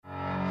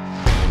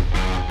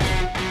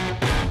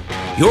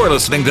You're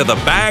listening to the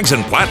Bags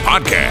and Platt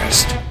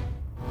Podcast.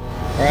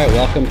 All right,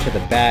 welcome to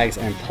the Bags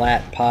and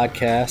Platt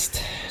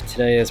Podcast.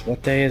 Today is,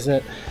 what day is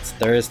it? It's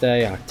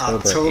Thursday,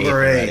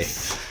 October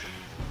 8th.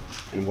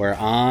 And we're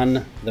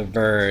on the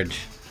verge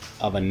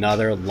of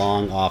another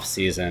long off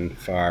season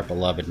for our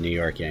beloved New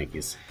York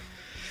Yankees.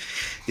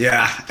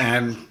 Yeah,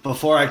 and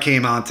before I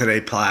came on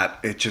today, Platt,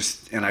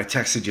 and I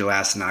texted you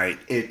last night,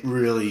 it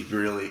really,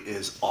 really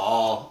is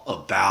all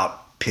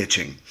about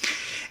pitching.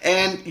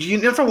 And you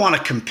never want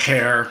to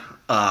compare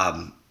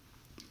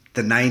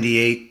the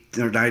 98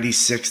 or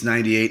 96,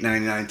 98,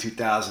 99,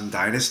 2000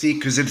 dynasty,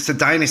 because it's a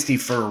dynasty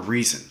for a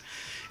reason.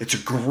 It's a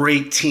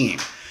great team.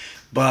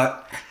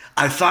 But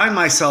I find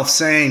myself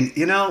saying,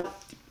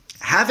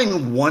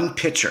 having one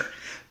pitcher,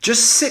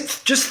 just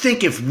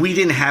think if we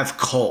didn't have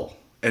Cole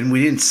and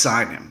we didn't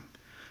sign him,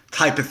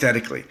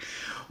 hypothetically.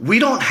 We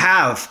don't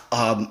have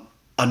a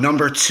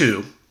number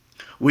 2.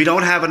 We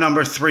don't have a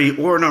number 3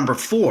 or a number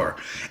 4.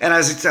 And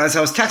as I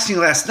was texting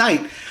you last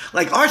night,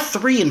 like our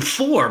 3 and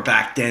 4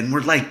 back then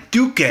were like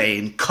Duque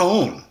and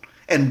Cone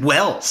and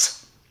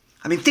Wells.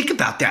 I mean, think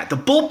about that. The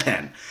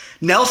bullpen,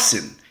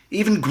 Nelson,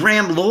 even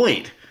Graham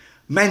Lloyd,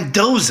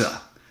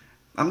 Mendoza.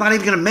 I'm not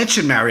even going to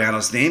mention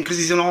Mariano's name because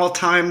he's an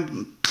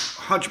all-time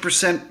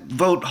 100%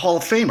 vote Hall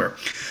of Famer.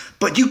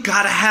 But you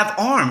got to have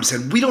arms,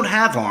 and we don't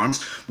have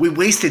arms. We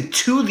wasted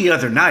 2 the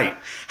other night.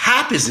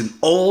 Happ is an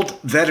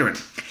old veteran.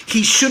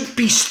 He shouldn't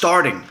be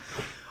starting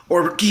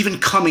or even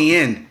coming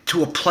in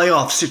to a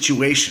playoff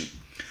situation.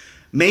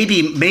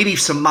 Maybe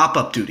some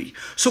mop-up duty.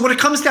 So when it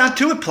comes down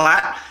to it,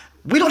 Platt,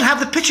 we don't have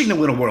the pitching to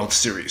win a World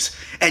Series.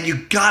 And you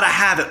got to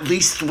have at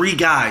least 3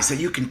 guys that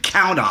you can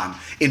count on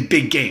in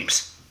big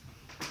games.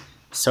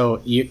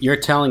 So you're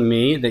telling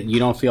me that you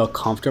don't feel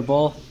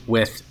comfortable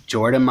with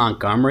Jordan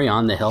Montgomery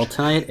on the hill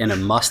tonight in a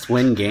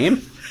must-win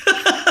game?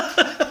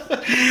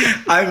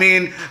 I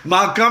mean,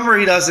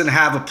 Montgomery doesn't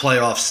have a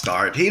playoff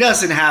start. He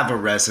doesn't have a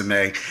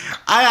resume.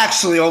 I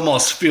actually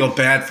almost feel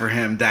bad for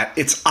him that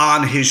it's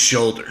on his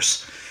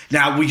shoulders.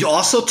 Now, we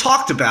also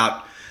talked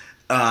about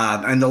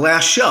in the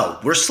last show,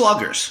 we're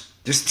sluggers.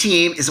 This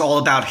team is all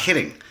about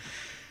hitting.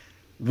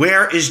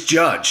 Where is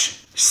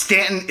Judge?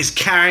 Stanton is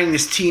carrying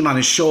this team on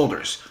his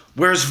shoulders.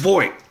 Where's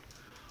Voit?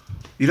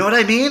 You know what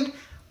I mean?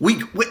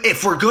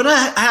 If we're going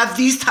to have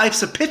these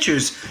types of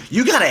pitchers,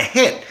 you got to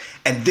hit.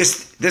 And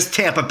this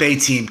Tampa Bay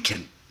team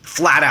can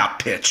flat out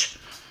pitch.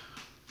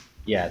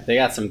 Yeah, they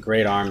got some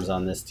great arms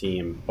on this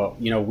team. But,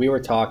 we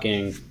were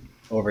talking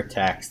over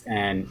text,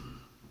 and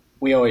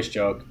we always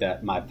joke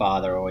that my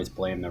father always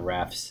blamed the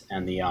refs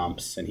and the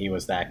umps, and he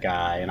was that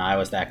guy, and I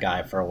was that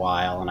guy for a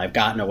while, and I've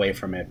gotten away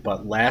from it.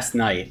 But last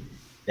night,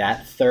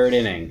 that third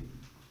inning,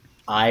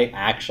 I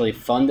actually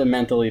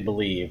fundamentally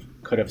believe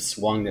could have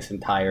swung this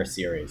entire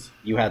series.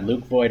 You had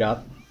Luke Voit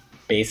up,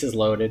 bases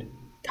loaded,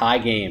 tie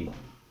game.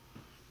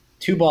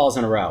 2 balls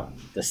in a row.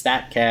 The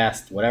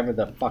StatCast, whatever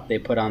the fuck they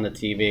put on the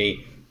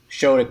TV,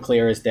 showed it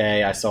clear as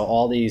day. I saw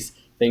all these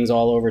things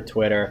all over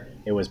Twitter.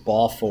 It was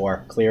ball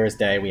 4, clear as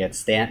day. We had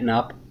Stanton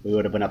up. We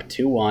would have been up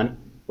 2-1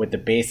 with the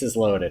bases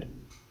loaded.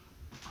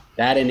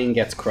 That inning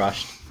gets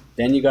crushed.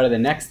 Then you go to the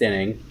next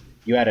inning.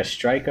 You had to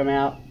strike him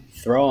out,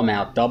 throw him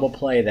out, double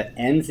play that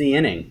ends the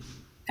inning.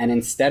 And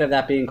instead of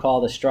that being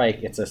called a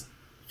strike, it's a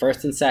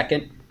first and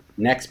second,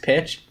 next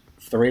pitch,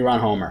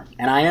 3-run homer.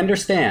 And I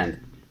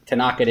understand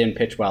Tanaka didn't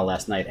pitch well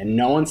last night, and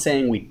no one's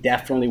saying we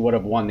definitely would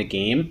have won the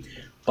game,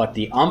 but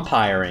the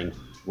umpiring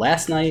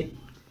last night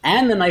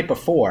and the night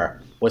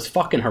before was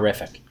fucking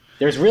horrific.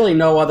 There's really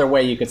no other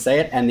way you could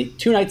say it, and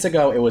 2 nights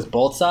ago it was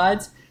both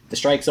sides. The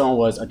strike zone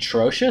was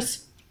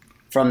atrocious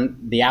from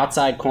the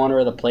outside corner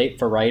of the plate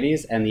for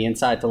righties and the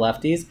inside to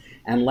lefties,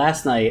 and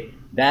last night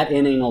that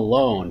inning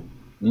alone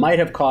might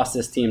have cost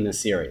this team the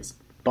series.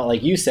 But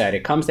like you said,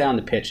 it comes down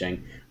to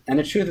pitching, and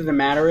the truth of the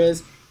matter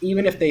is,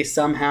 even if they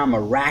somehow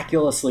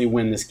miraculously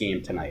win this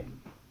game tonight,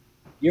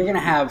 you're going to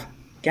have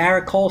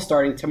Garrett Cole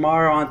starting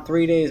tomorrow on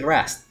 3 days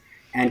rest.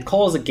 And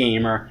Cole's a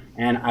gamer,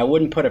 and I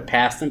wouldn't put it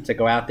past him to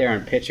go out there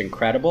and pitch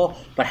incredible.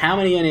 But how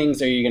many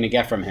innings are you going to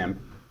get from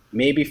him?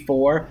 Maybe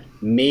 4,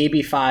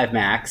 maybe 5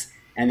 max.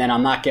 And then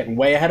I'm not getting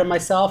way ahead of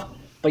myself.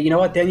 But you know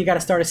what? Then you got to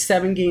start a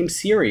 7-game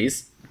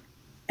series.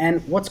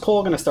 And what's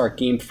Cole going to start?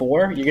 Game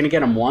 4? You're going to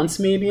get him once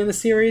maybe in the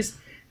series?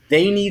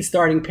 They need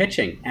starting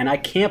pitching. And I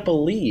can't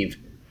believe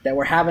that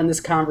we're having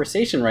this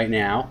conversation right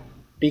now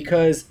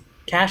because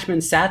Cashman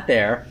sat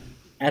there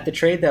at the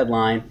trade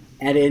deadline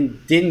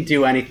and didn't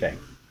do anything.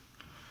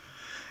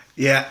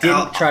 Yeah,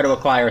 didn't try to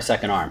acquire a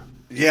second arm.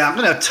 Yeah,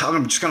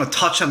 I'm just gonna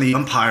touch on the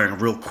umpiring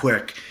real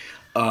quick.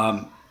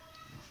 The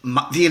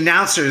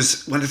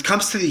announcers, when it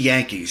comes to the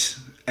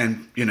Yankees,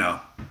 and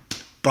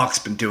Buck's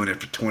been doing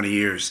it for 20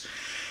 years,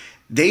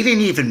 they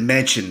didn't even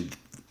mention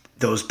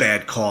those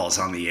bad calls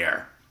on the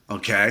air,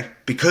 okay?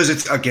 Because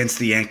it's against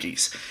the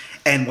Yankees.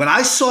 And when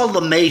I saw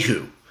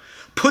LeMahieu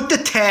put the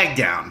tag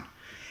down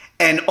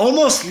and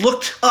almost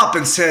looked up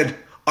and said,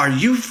 "Are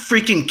you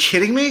freaking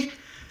kidding me?"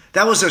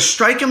 That was a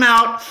strike him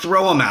out,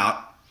 throw him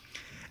out.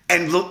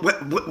 And look,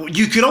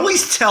 you could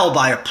always tell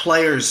by a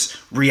player's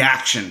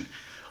reaction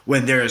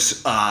when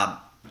there's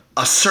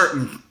a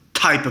certain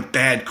type of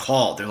bad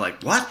call. They're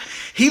like, what?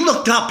 He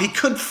looked up. He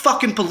couldn't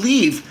fucking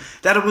believe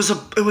that it was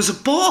a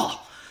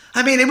ball.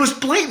 I mean, it was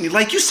blatant.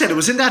 Like you said, it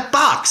was in that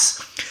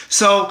box.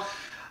 So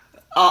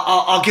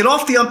I'll get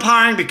off the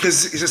umpiring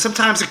because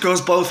sometimes it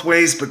goes both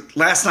ways, but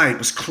last night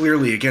was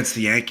clearly against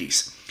the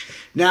Yankees.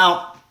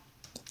 Now,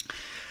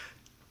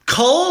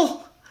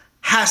 Cole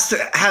has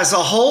a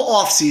whole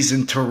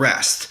offseason to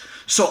rest.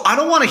 So I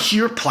don't want to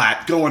hear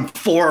Platt going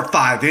 4 or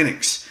 5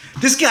 innings.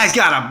 This guy's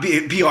got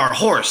to be our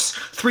horse,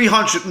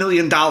 $300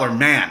 million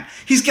man.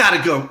 He's got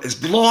to go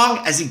as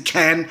long as he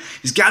can.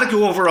 He's got to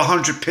go over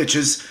 100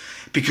 pitches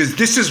because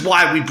this is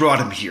why we brought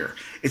him here.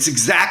 It's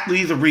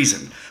exactly the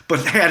reason.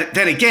 But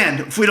then again,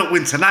 if we don't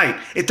win tonight,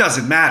 it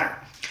doesn't matter.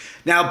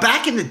 Now,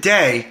 back in the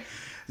day,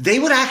 they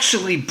would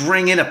actually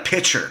bring in a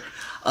pitcher.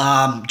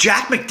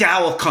 Jack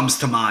McDowell comes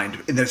to mind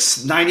in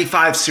this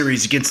 95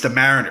 series against the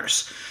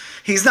Mariners.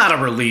 He's not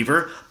a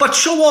reliever, but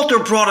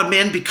Showalter brought him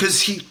in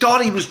because he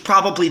thought he was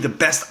probably the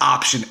best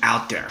option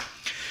out there.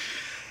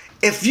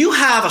 If you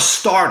have a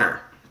starter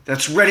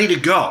that's ready to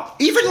go,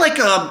 even like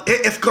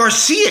if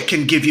Garcia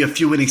can give you a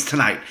few innings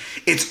tonight,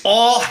 it's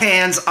all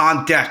hands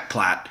on deck,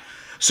 Platt.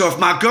 So if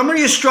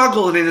Montgomery is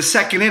struggling in the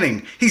second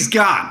inning, he's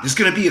gone. There's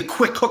going to be a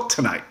quick hook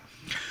tonight.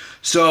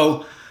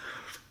 So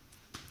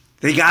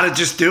they got to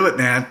just do it,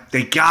 man.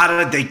 They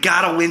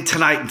gotta win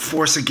tonight and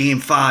force a Game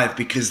 5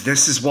 because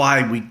this is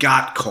why we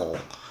got Cole.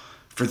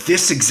 For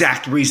this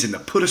exact reason, to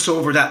put us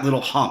over that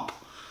little hump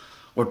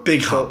or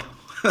big hump.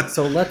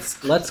 So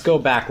let's go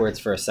backwards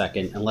for a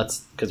second and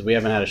because we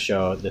haven't had a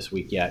show this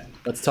week yet.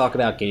 Let's talk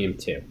about Game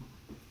 2.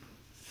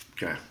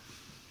 Okay.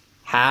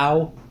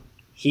 How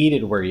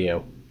heated were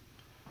you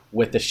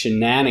with the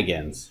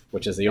shenanigans,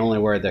 which is the only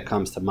word that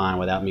comes to mind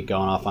without me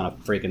going off on a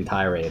freaking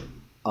tirade,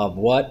 of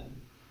what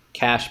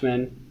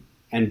Cashman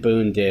and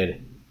Boone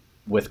did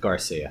with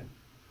Garcia?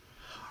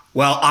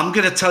 Well, I'm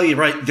going to tell you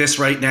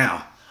right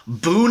now.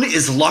 Boone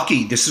is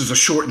lucky this is a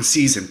shortened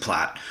season,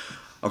 Platt.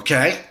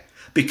 Okay?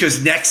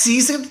 Because next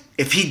season,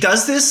 if he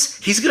does this,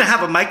 he's going to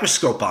have a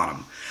microscope on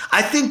him.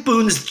 I think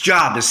Boone's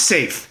job is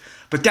safe,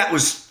 but that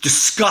was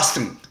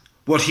disgusting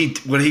what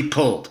he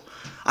pulled.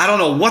 I don't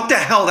know what the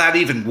hell that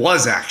even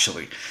was,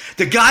 actually.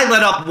 The guy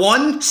let up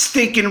one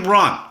stinking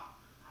run.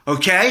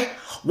 Okay?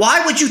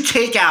 Why would you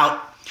take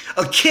out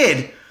a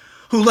kid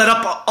who let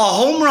up a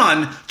home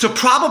run to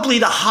probably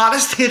the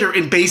hottest hitter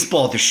in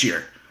baseball this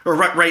year, or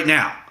right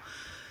now?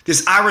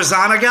 This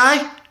Arizona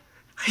guy,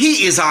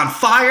 he is on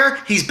fire.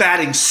 He's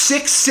batting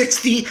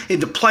 .660 in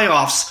the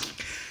playoffs.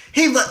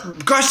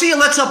 Garcia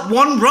lets up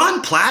one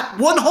run, Platt,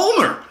 one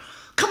homer.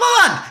 Come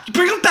on, you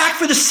bring him back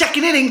for the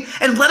second inning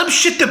and let him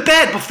shit the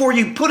bed before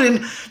you put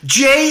in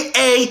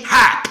J.A.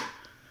 Happ.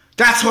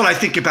 That's what I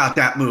think about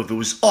that move. It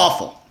was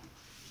awful.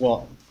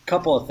 Well, a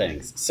couple of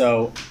things.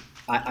 So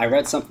I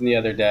read something the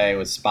other day. It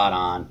was spot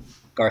on.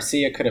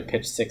 Garcia could have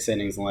pitched 6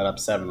 innings and let up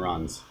 7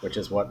 runs, which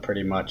is what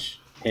pretty much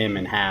him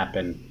and Happ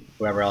and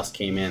whoever else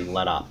came in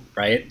let up,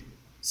 right?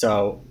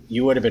 So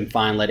you would have been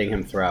fine letting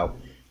him throw.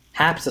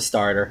 Happ's a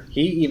starter.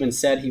 He even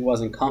said he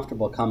wasn't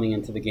comfortable coming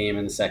into the game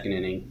in the second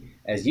inning.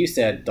 As you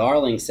said,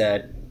 Darling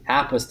said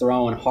Happ was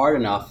throwing hard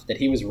enough that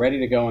he was ready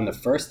to go in the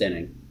first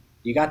inning.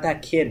 You got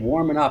that kid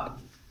warming up.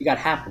 You got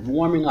Happ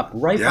warming up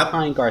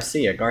behind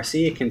Garcia.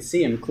 Garcia can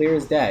see him clear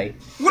as day.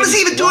 What is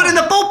he even doing in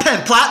the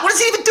bullpen, Platt? What is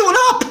he even doing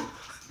up?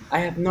 I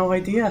have no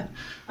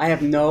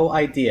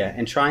idea.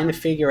 And trying to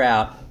figure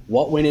out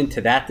what went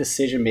into that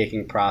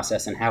decision-making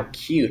process and how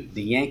cute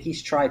the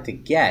Yankees tried to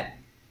get.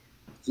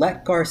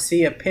 Let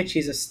Garcia pitch.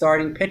 He's a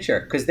starting pitcher.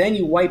 Because then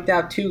you wiped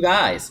out 2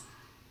 guys.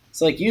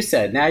 So like you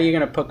said, now you're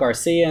going to put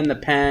Garcia in the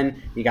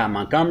pen. You got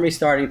Montgomery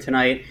starting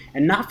tonight.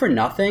 And not for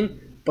nothing,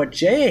 but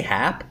J.A.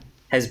 Happ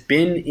has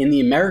been in the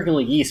American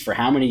League East for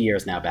how many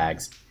years now,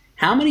 Bags?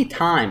 How many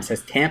times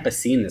has Tampa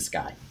seen this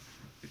guy?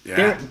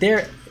 Yeah.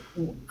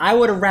 I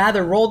would have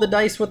rather rolled the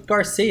dice with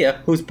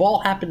Garcia, whose ball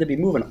happened to be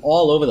moving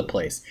all over the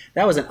place.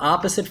 That was an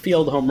opposite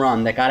field home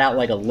run that got out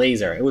like a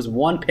laser. It was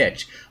one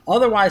pitch.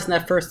 Otherwise, in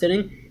that first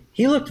inning,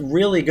 he looked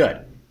really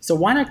good. So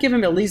why not give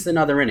him at least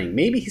another inning?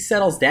 Maybe he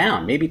settles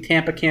down. Maybe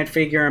Tampa can't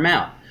figure him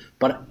out.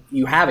 But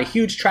you have a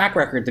huge track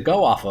record to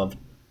go off of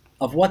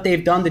what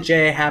they've done to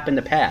J.A. Happ in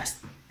the past.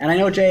 And I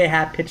know J.A.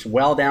 Happ pitched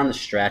well down the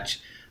stretch,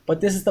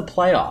 but this is the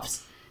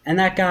playoffs. And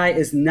that guy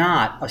is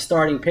not a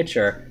starting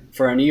pitcher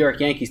for a New York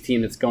Yankees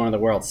team that's going to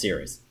the World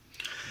Series.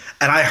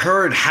 And I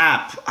heard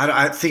Happ,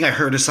 I think I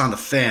heard this on the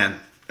Fan,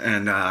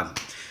 and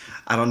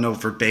I don't know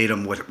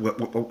verbatim what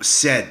was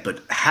said,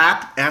 but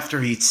Happ, after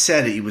he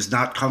said he was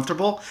not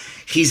comfortable,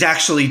 he's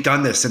actually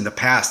done this in the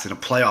past in a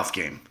playoff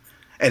game.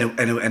 And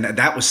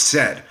that was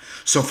said.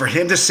 So for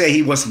him to say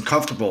he wasn't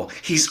comfortable,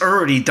 he's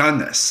already done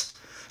this.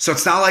 So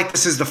it's not like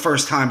this is the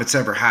first time it's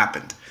ever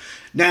happened.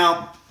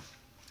 Now,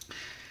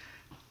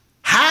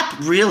 Happ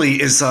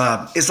really is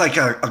like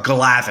a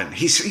Glavine.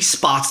 He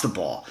spots the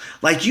ball.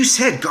 Like you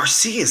said,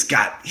 Garcia's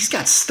got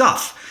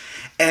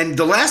stuff. And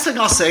the last thing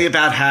I'll say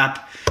about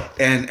Happ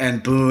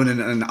and Boone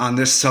and on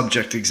this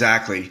subject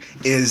exactly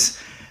is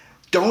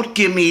don't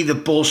give me the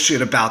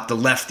bullshit about the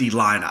lefty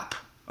lineup.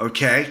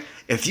 okay?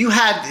 If you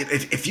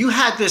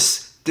had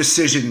this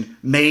decision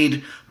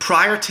made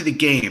prior to the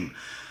game,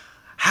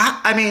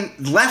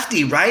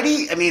 lefty,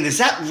 righty? I mean, is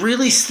that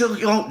really still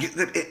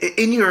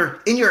in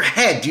your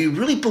head? Do you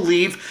really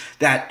believe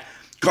that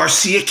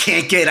Garcia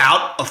can't get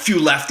out a few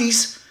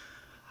lefties?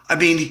 I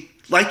mean,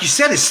 like you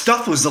said, his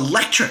stuff was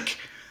electric.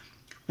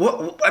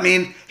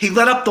 He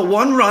let up the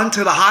one run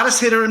to the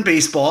hottest hitter in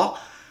baseball,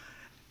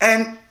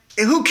 and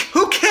who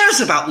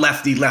cares about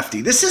lefty?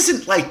 This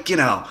isn't like,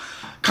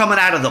 coming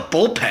out of the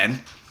bullpen.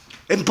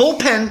 In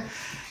bullpen,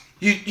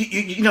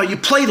 you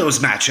play those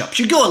matchups.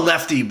 You go a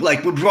lefty,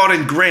 like we brought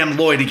in Graham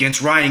Lloyd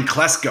against Ryan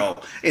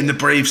Klesko in the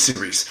Braves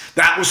series.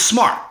 That was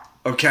smart,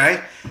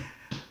 okay?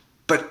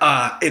 But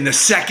in the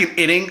second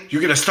inning,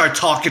 you're going to start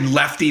talking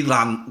lefties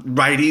on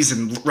righties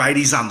and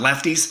righties on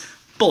lefties?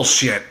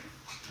 Bullshit.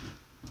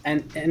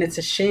 And it's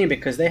a shame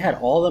because they had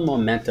all the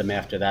momentum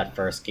after that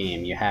first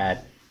game. You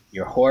had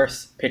your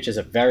horse pitches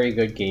a very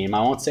good game.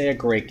 I won't say a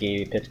great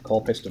game.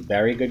 Cole pitched a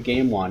very good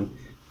game one.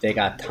 They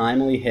got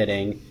timely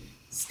hitting.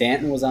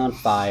 Stanton was on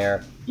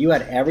fire. You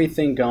had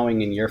everything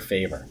going in your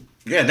favor.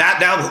 Yeah,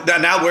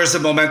 now where's the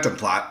momentum,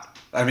 Plot?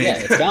 I mean, yeah,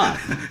 it's gone.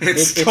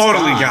 it's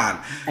totally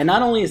gone. And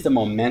not only is the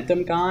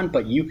momentum gone,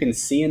 but you can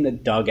see in the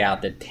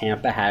dugout that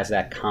Tampa has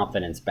that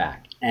confidence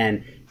back.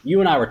 And you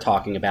and I were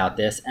talking about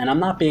this, and I'm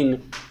not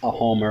being a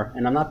homer,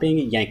 and I'm not being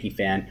a Yankee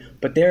fan,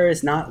 but there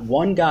is not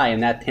one guy in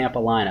that Tampa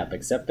lineup,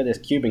 except for this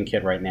Cuban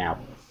kid right now,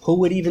 who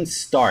would even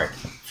start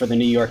for the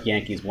New York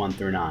Yankees 1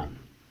 through 9.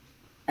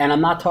 And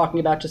I'm not talking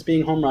about just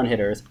being home run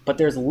hitters, but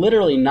there's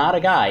literally not a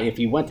guy, if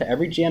you went to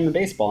every GM in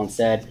baseball and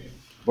said,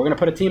 we're going to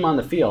put a team on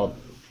the field,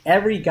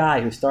 every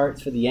guy who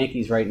starts for the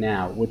Yankees right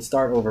now would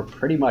start over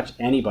pretty much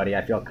anybody,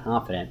 I feel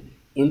confident,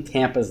 in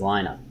Tampa's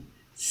lineup.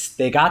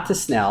 They got to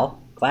Snell.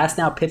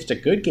 Glasnow pitched a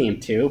good game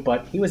too,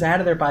 but he was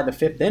out of there by the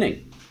 5th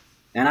inning.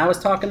 And I was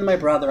talking to my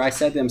brother. I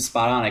said to him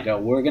spot on, I go,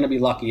 we're going to be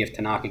lucky if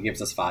Tanaka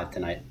gives us 5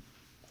 tonight.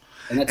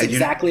 And that's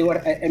exactly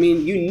what, I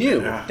mean, you knew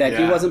that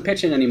he wasn't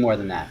pitching any more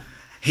than that.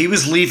 He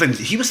was leaving.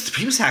 He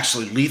was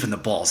actually leaving the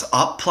balls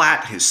up,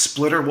 Platt. His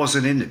splitter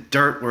wasn't in the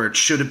dirt where it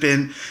should have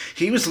been.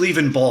 He was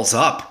leaving balls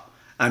up.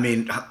 I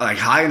mean, like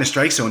high in the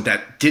strike zone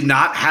that did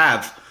not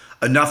have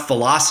enough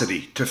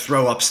velocity to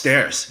throw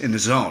upstairs in the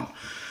zone.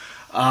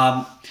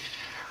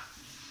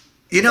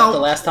 Is that the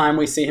last time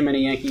we see him in a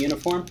Yankee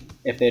uniform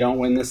if they don't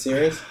win this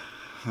series?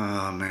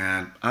 Oh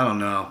man, I don't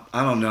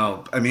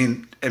know. I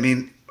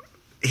mean,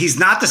 he's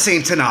not the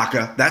same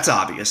Tanaka. That's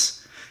obvious.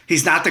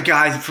 He's not the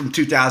guy from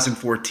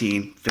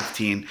 2014,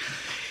 15.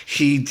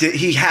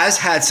 He has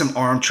had some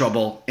arm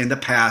trouble in the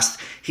past.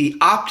 He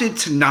opted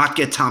to not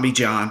get Tommy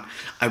John.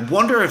 I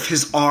wonder if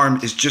his arm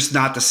is just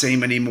not the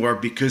same anymore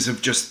because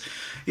of just,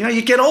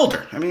 you get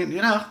older. I mean,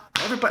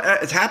 everybody,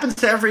 it happens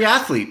to every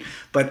athlete.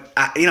 But,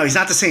 he's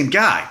not the same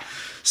guy.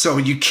 So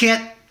you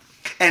can't.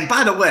 And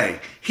by the way,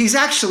 he's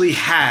actually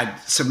had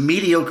some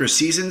mediocre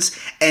seasons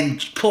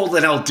and pulled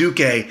an El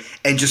Duque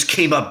and just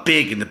came up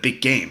big in the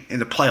big game, in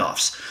the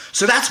playoffs.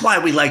 So that's why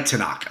we like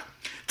Tanaka.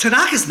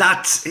 Tanaka's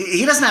not,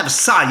 he doesn't have a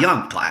Cy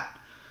Young, Platt.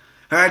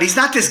 All right, he's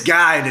not this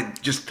guy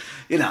that just,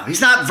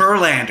 he's not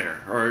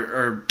Verlander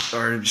or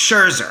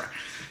Scherzer.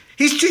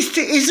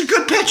 He's a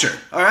good pitcher,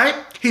 all right?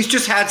 He's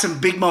just had some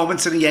big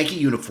moments in a Yankee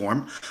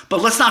uniform.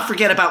 But let's not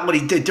forget about what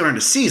he did during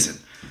the season.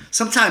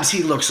 Sometimes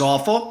he looks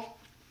awful,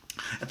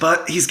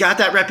 but he's got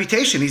that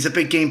reputation. He's a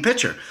big game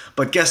pitcher.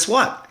 But guess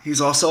what? He's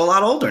also a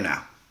lot older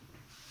now.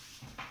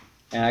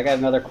 And I got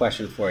another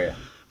question for you.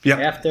 Yep.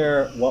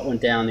 After what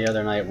went down the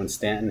other night when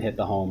Stanton hit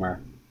the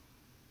homer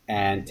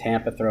and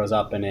Tampa throws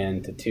up and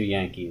in to 2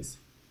 Yankees,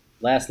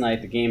 last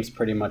night the game's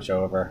pretty much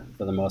over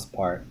for the most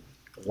part.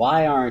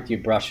 Why aren't you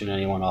brushing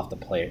anyone off the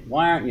plate?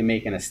 Why aren't you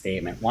making a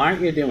statement? Why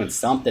aren't you doing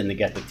something to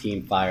get the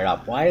team fired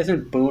up? Why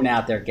isn't Boone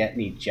out there getting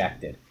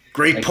ejected?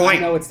 Great point.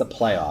 I know it's the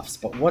playoffs,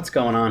 but what's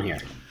going on here?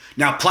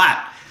 Now,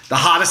 Platt, the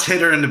hottest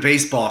hitter in the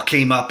baseball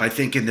came up, I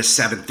think, in the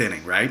 7th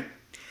inning, right?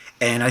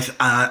 And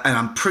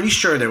I'm pretty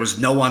sure there was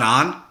no one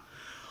on.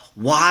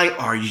 Why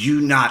are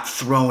you not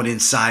throwing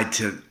inside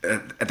to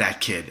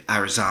that kid,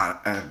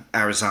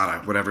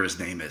 Arizona, whatever his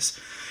name is?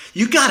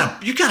 You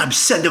gotta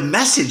send a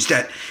message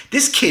that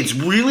this kid's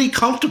really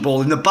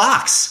comfortable in the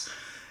box,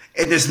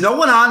 and there's no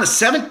one on the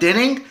 7th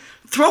inning.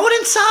 Throw it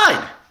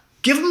inside.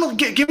 Give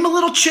him a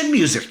little chin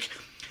music.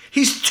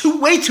 He's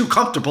way too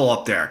comfortable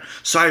up there.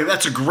 So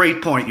that's a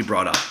great point you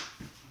brought up.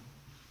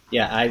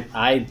 Yeah,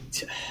 I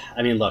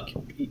mean, look,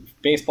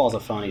 baseball's a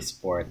funny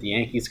sport. The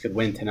Yankees could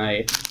win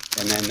tonight,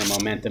 and then the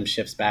momentum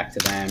shifts back to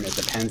them. It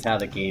depends how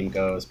the game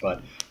goes.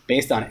 But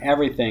based on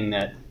everything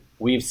that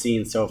we've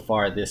seen so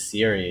far this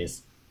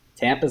series,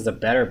 Tampa's a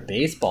better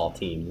baseball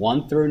team.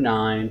 1 through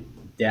 9,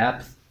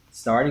 depth,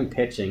 starting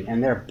pitching,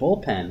 and their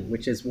bullpen,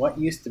 which is what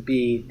used to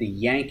be the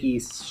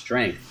Yankees'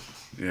 strength.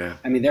 Yeah.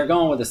 I mean, they're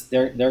going with this.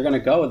 They're going to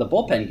go with a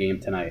bullpen game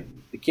tonight.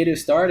 The kid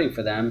who's starting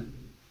for them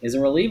is a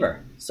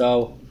reliever,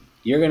 so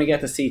you're going to get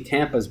to see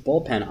Tampa's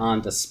bullpen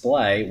on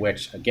display.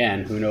 Which,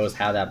 again, who knows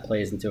how that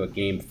plays into a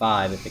Game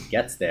 5 if it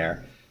gets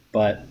there.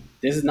 But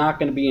this is not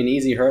going to be an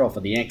easy hurdle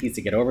for the Yankees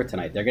to get over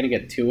tonight. They're going to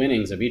get 2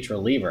 innings of each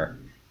reliever,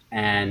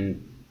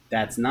 and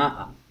that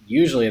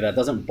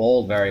doesn't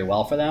bowl very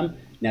well for them.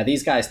 Now,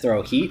 these guys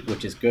throw heat,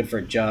 which is good for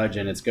Judge,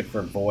 and it's good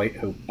for Voit,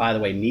 who, by the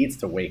way, needs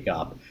to wake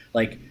up.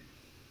 Like,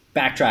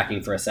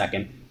 backtracking for a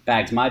second,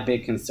 Bags, my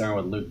big concern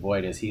with Luke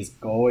Voit is he's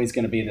always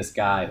going to be this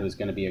guy who's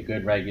going to be a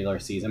good regular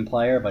season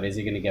player, but is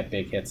he going to get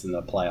big hits in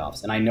the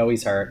playoffs? And I know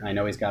he's hurt. I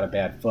know he's got a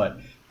bad foot,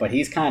 but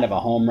he's kind of a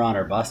home run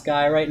or bust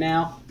guy right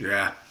now.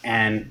 Yeah.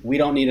 And we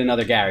don't need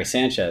another Gary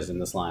Sanchez in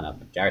this lineup.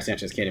 Gary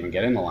Sanchez can't even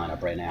get in the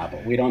lineup right now,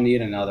 but we don't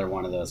need another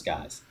one of those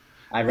guys.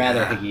 I'd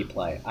rather Higgy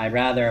play. I'm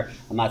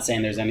not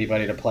saying there's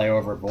anybody to play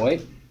over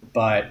Voit,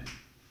 but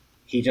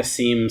he just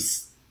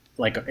seems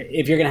like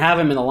if you're going to have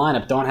him in the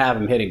lineup, don't have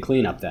him hitting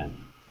cleanup then.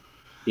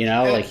 You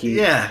know, like he.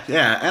 Yeah.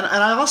 And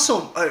I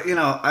also,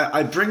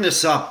 I bring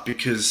this up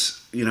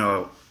because,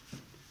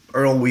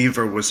 Earl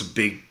Weaver was a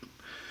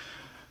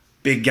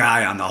big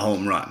guy on the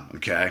home run,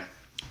 okay?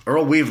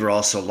 Earl Weaver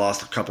also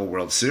lost a couple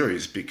World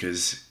Series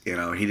because, he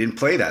didn't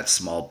play that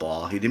small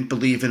ball. He didn't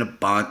believe in a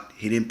bunt.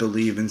 He didn't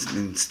believe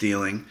in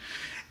stealing.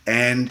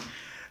 And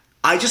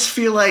I just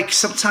feel like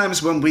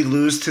sometimes when we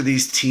lose to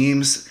these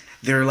teams,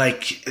 they're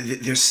like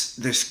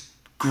this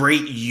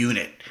great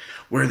unit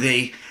where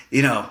they,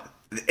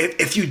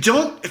 if you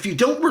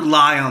don't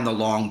rely on the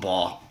long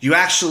ball, you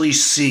actually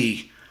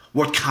see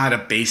what kind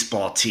of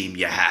baseball team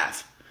you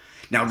have.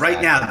 Now,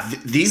 right now,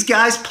 these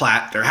guys,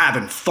 Platt, they're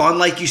having fun,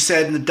 like you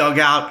said, in the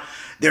dugout.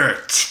 They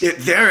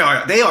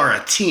are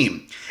a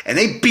team, and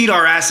they beat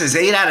our asses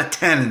 8 out of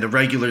 10 in the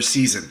regular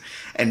season,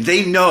 and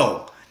they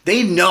know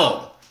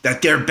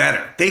that they're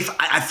better.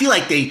 I feel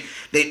like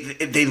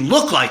they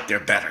look like they're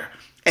better,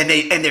 and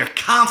they're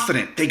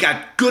confident. They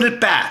got good at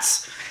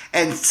bats,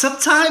 and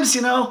sometimes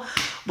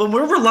when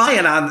we're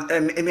relying on,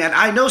 and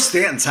I know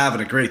Stanton's having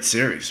a great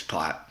series,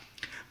 Platt.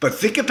 But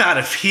think about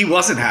if he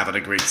wasn't having a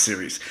great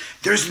series.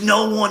 There's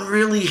no one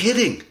really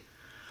hitting,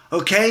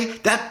 okay?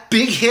 That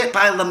big hit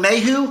by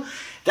LeMahieu,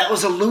 that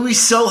was a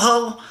Luis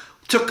Sojo,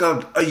 took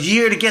a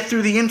year to get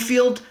through the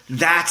infield.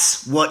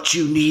 That's what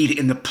you need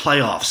in the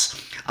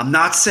playoffs. I'm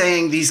not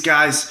saying these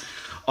guys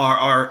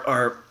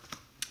are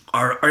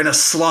in a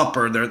slump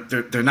or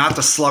they're not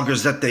the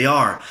sluggers that they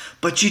are,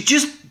 but you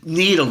just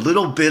need a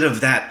little bit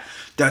of that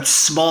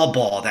small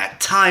ball, that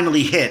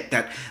timely hit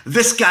that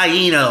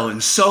Vizcaíno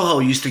and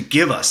Sojo used to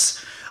give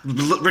us,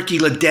 Ricky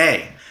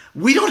Leday.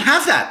 We don't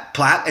have that,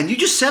 Platt, and you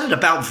just said it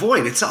about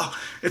Voit. It's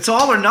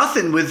all or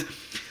nothing with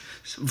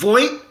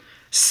Voit,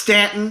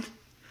 Stanton,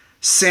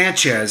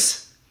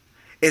 Sanchez.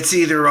 It's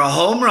either a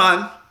home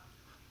run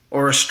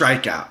or a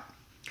strikeout.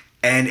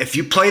 And if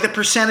you play the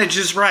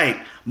percentages right,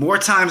 more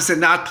times than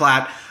not,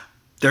 Platt,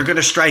 they're going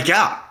to strike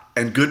out.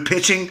 And good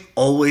pitching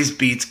always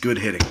beats good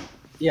hitting.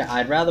 Yeah,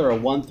 I'd rather a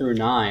 1 through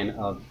 9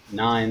 of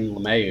 9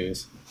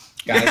 LeMahieu's,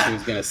 guys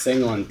who's going to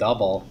single and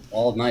double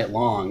all night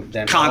long,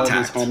 than all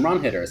these home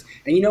run hitters.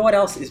 And you know what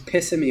else is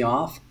pissing me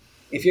off?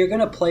 If you're going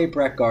to play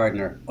Brett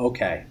Gardner,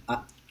 okay,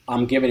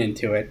 I'm giving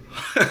into it.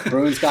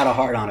 Bruins got a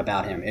hard on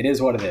about him. It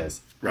is what it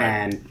is. Right.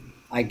 And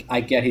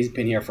I get he's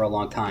been here for a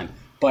long time.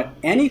 But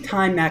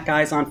anytime that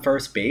guy's on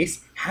first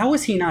base, how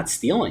is he not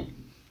stealing?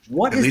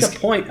 What is the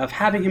point of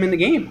having him in the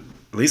game?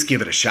 At least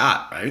give it a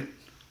shot, right?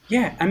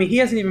 Yeah, I mean, he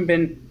hasn't even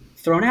been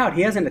thrown out.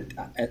 He hasn't,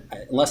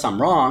 unless I'm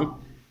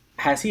wrong,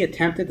 has he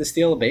attempted to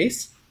steal a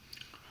base?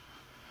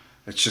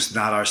 It's just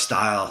not our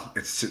style.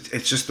 It's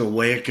just the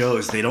way it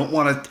goes. They don't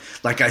want to,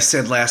 like I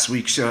said last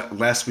week's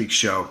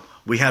show,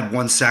 we had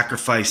one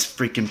sacrifice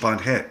freaking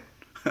bunt hit.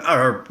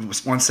 Or it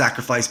was one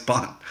sacrifice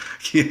bunt.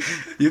 You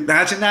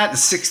imagine that? In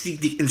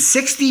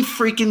 60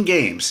 freaking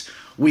games,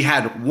 we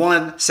had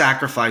one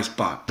sacrifice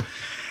bunt.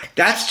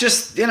 That's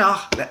just,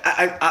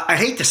 I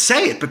hate to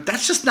say it, but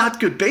that's just not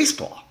good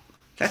baseball.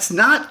 That's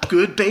not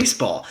good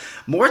baseball.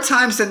 More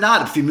times than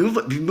not, if you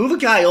move a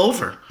guy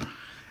over,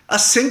 a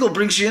single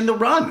brings you in the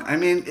run. I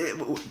mean,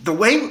 the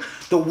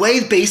way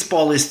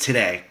baseball is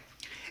today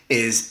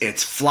is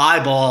it's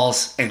fly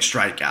balls and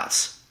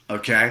strikeouts,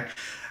 okay?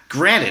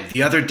 Granted,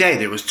 the other day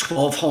there was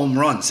 12 home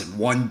runs in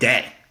one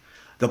day.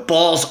 The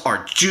balls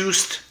are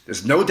juiced.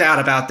 There's no doubt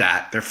about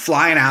that. They're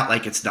flying out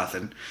like it's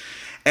nothing.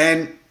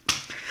 And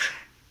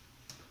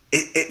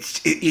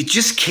you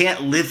just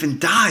can't live and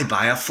die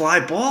by a fly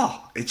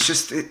ball. It's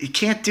just, you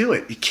can't do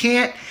it. You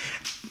can't,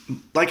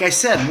 like I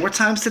said, more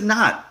times than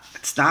not,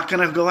 it's not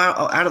going to go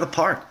out of the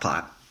park,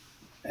 Platt.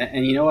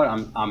 And you know what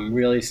I'm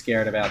really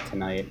scared about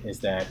tonight is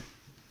that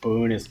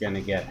Boone is going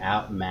to get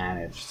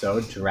outmanaged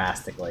so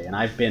drastically. And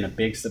I've been a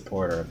big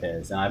supporter of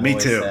his. And I've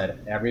always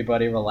said,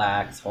 everybody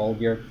relax, hold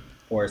your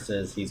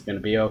horses. He's going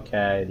to be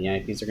okay. The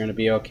Yankees are going to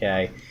be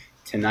okay.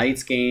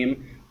 Tonight's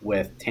game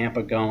with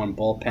Tampa going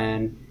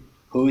bullpen,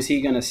 who's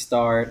he going to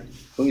start?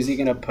 Who's he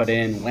going to put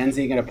in? When's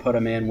he going to put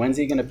him in? When's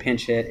he going to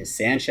pinch hit? Is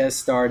Sanchez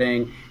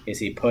starting? Is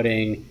he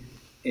putting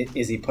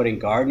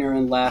Gardner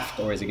in left,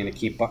 or is he going to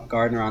keep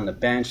Gardner on the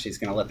bench? He's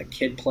going to let the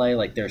kid play.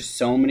 Like, there's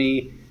so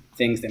many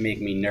things that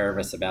make me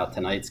nervous about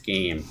tonight's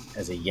game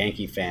as a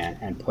Yankee fan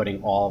and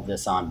putting all of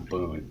this on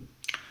Boone.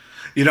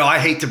 I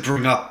hate to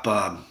bring up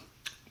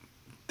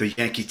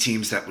the Yankee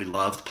teams that we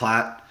loved,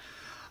 Platt,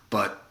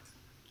 but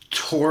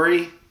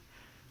Torrey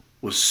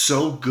was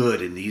so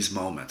good in these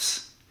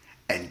moments.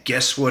 And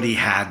guess what he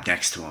had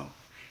next to him?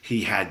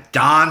 He had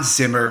Don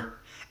Zimmer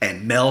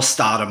and Mel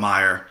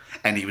Stoudemire,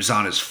 and he was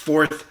on his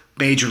 4th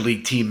major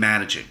league team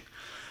managing.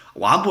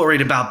 Well, I'm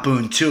worried about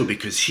Boone too,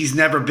 because he's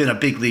never been a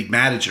big league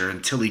manager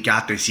until he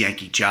got this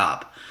Yankee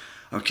job.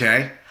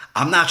 Okay?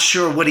 I'm not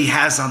sure what he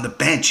has on the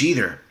bench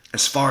either,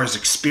 as far as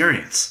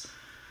experience.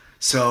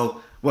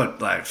 So,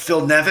 what, like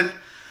Phil Nevin?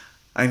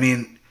 I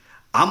mean,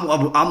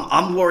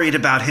 I'm worried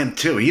about him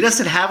too. He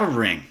doesn't have a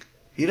ring.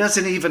 He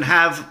doesn't even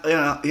have,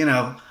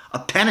 a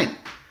pennant.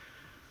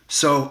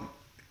 So,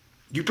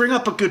 you bring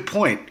up a good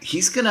point.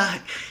 He's gonna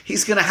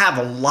have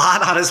a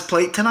lot on his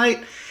plate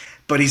tonight,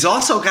 but he's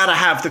also got to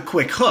have the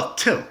quick hook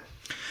too.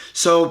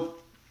 So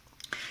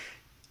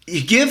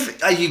you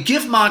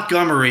give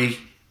Montgomery,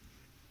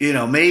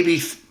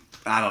 maybe,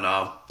 I don't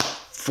know,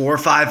 4 or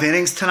 5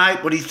 innings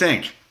tonight. What do you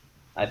think?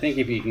 I think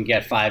if you can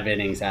get 5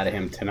 innings out of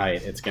him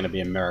tonight, it's going to be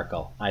a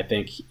miracle. I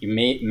think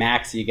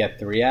max you get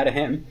 3 out of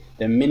him.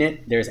 The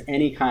minute there's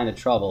any kind of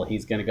trouble,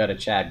 he's going to go to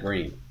Chad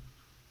Green.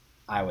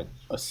 I would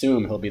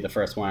assume he'll be the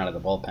first one out of the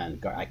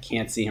bullpen. I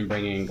can't see him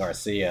bringing in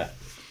Garcia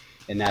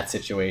in that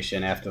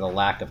situation after the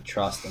lack of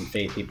trust and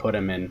faith he put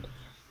him in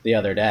the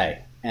other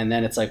day. And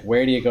then it's like,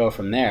 where do you go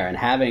from there? And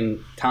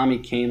having Tommy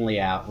Kahnle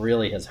out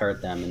really has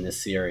hurt them in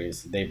this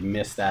series. They've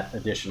missed that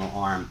additional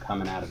arm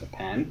coming out of the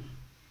pen.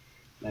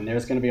 And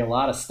there's going to be a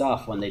lot of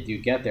stuff when they do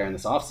get there in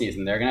this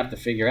offseason they're going to have to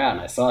figure out.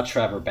 And I saw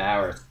Trevor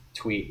Bauer's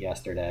tweet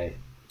yesterday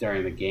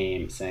during the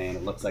game saying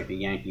it looks like the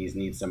Yankees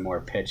need some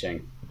more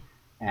pitching.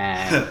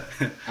 And,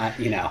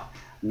 I'm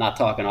not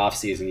talking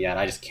off-season yet.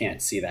 I just can't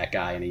see that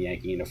guy in a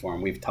Yankee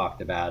uniform. We've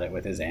talked about it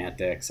with his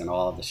antics and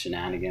all of the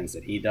shenanigans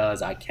that he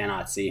does. I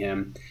cannot see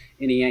him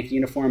in a Yankee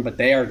uniform, but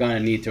they are going to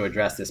need to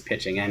address this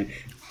pitching. And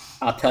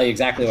I'll tell you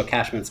exactly what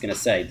Cashman's going to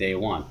say day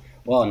one.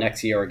 Well,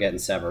 next year we're getting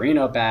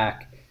Severino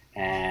back,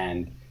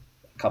 and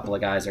a couple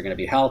of guys are going to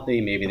be healthy.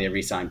 Maybe they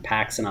re-sign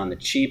Paxton on the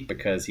cheap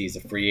because he's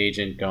a free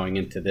agent going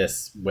into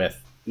this with,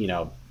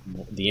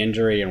 the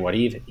injury and what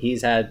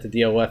he's had to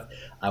deal with.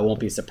 I won't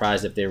be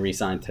surprised if they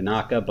re-sign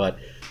Tanaka, but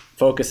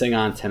focusing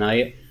on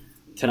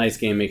tonight's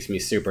game makes me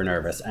super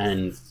nervous.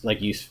 And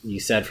like you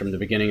said from the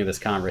beginning of this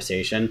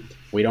conversation,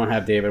 we don't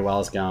have David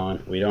Wells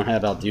going. We don't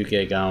have El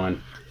Duque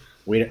going.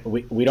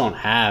 We don't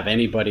have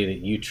anybody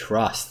that you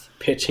trust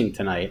pitching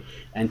tonight.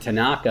 And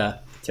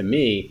Tanaka, to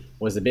me,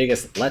 was the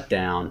biggest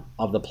letdown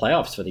of the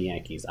playoffs for the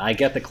Yankees. I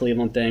get the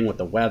Cleveland thing with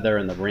the weather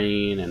and the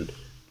rain, and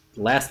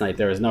last night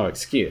there was no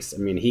excuse. I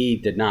mean, he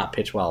did not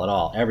pitch well at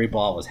all. Every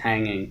ball was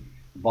hanging.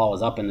 The ball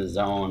was up in the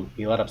zone.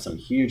 He let up some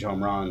huge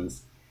home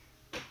runs.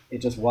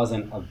 It just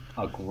wasn't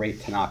a great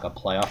Tanaka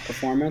playoff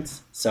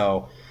performance.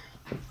 So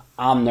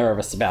I'm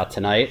nervous about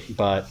tonight,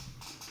 but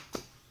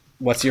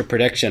what's your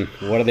prediction?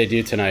 What do they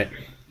do tonight?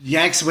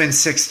 Yanks win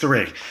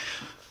 6-3.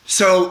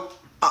 So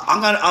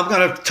I'm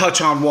gonna touch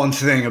on one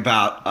thing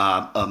about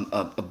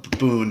a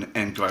Boone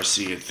and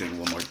Garcia thing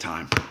one more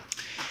time.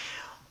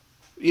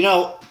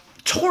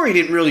 Torrey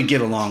didn't really get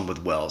along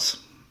with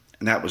Wells,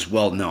 and that was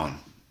well known.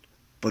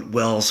 But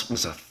Wells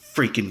was a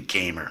freaking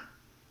gamer.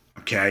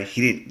 Okay,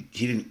 he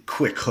didn't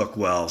quick hook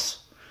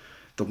Wells.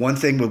 The one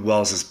thing with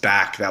Wells'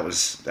 back, that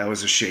was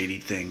a shady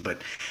thing.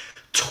 But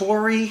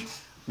Torrey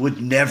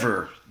would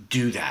never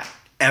do that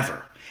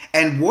ever.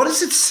 And what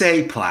does it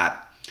say,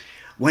 Platt,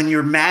 when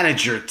your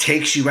manager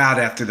takes you out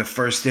after the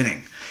first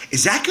inning?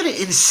 Is that going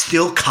to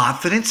instill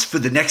confidence for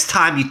the next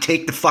time you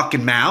take the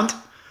fucking mound?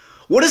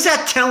 What is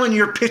that telling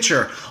your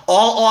pitcher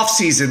all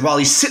offseason while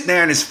he's sitting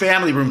there in his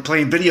family room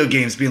playing video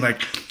games being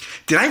like,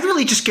 did I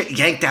really just get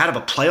yanked out of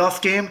a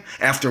playoff game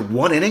after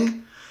 1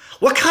 inning?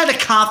 What kind of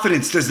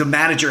confidence does the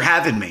manager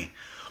have in me?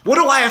 What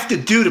do I have to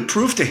do to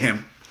prove to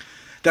him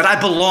that I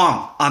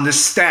belong on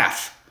this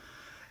staff?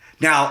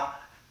 Now,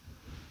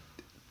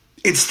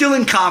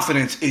 instilling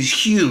confidence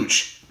is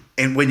huge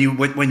and when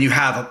you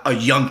have a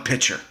young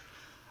pitcher.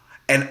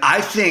 And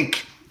I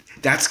think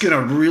that's going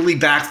to really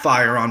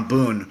backfire on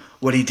Boone,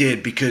 what he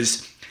did,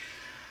 because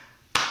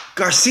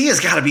Garcia's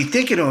got to be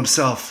thinking to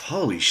himself,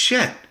 holy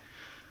shit,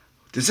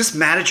 does this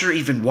manager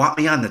even want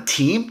me on the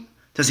team?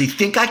 Does he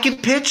think I can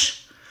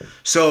pitch?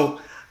 So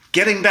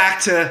getting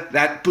back to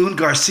that Boone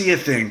Garcia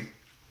thing,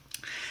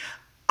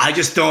 I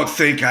just don't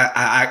think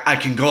I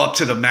can go up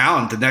to the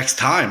mound the next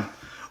time,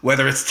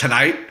 whether it's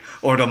tonight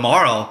or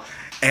tomorrow,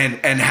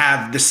 and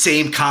have the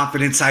same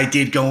confidence I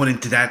did going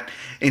into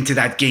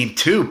that game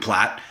too,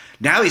 Platt.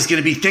 Now he's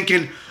going to be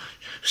thinking,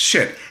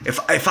 shit,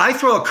 if I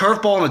throw a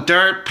curveball in the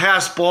dirt,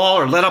 pass ball,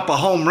 or let up a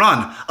home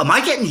run, am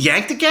I getting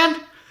yanked again?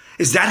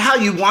 Is that how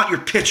you want your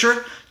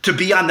pitcher to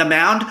be on the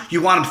mound?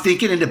 You want him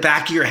thinking in the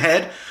back of your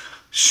head,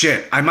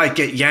 shit, I might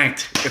get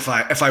yanked if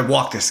I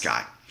walk this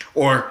guy.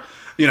 Or,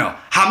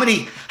 how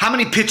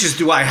many pitches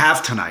do I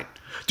have tonight?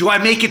 Do I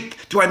make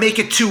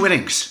it 2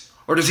 innings?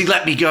 Or does he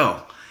let me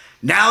go?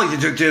 Now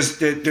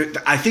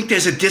I think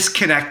there's a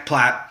disconnect,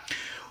 Platt,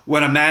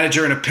 when a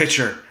manager and a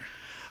pitcher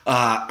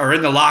are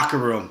in the locker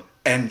room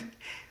and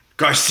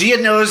Garcia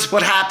knows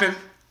what happened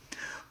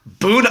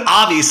Boone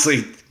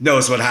obviously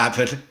knows what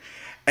happened.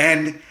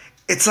 And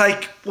it's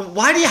like, well,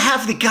 why do you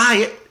have the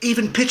guy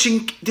even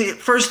pitching the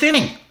first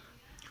inning?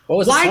 What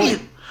was the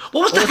point?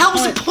 What the hell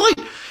was the point?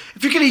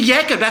 If you're going to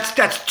yank him,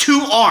 that's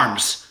 2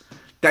 arms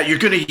that you're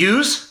going to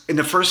use in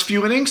the first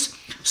few innings.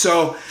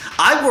 So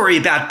I worry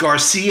about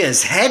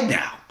Garcia's head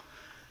now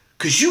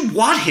because you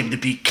want him to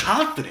be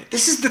confident.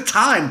 This is the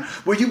time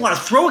where you want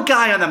to throw a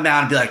guy on the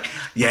mound and be like,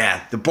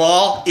 yeah, the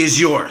ball is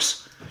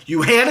yours.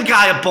 You hand a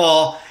guy a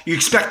ball, you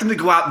expect him to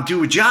go out and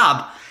do a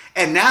job,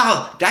 and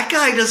now that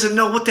guy doesn't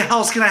know what the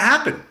hell's going to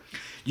happen.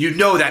 You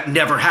know that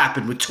never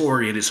happened with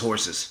Torrey and his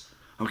horses,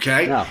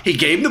 okay? No. He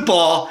gave him the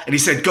ball, and he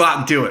said, go out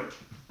and do it.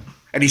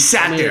 And he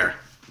sat there.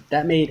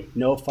 That made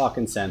no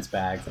fucking sense,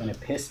 Bags, and it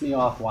pissed me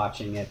off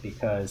watching it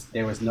because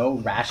there was no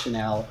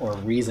rationale or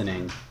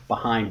reasoning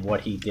behind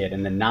what he did.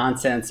 And the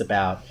nonsense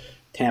about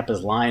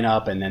Tampa's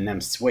lineup and then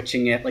them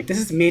switching it. Like, this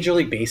is Major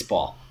League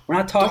Baseball. We're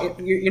not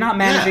talking. You're not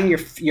managing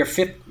your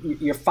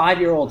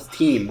 5-year-old's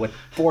team with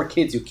 4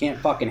 kids who can't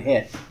fucking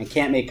hit and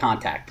can't make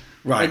contact.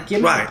 Right. Like,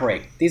 give me a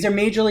break. These are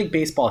Major League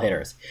Baseball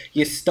hitters.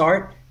 You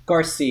start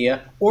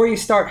Garcia or you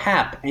start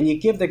Happ, and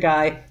you give the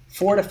guy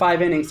 4 to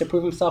 5 innings to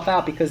prove himself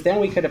out, because then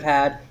we could have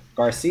had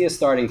Garcia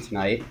starting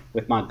tonight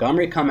with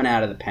Montgomery coming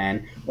out of the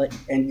pen,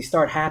 and you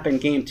start Happ in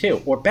game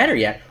 2. Or better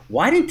yet,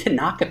 why didn't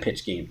Tanaka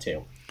pitch game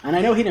 2? And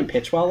I know he didn't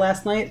pitch well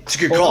last night. It's a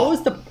good call.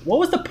 What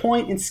was the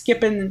point in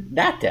skipping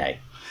that day?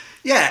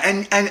 Yeah,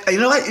 and you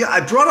know what?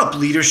 I brought up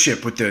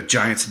leadership with the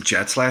Giants and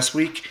Jets last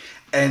week,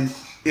 and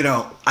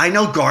I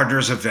know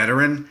Gardner's a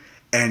veteran,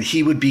 and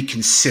he would be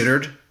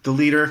considered the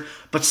leader,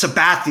 but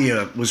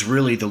Sabathia was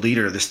really the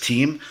leader of this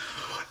team.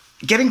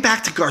 Getting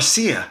back to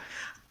Garcia,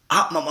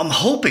 I'm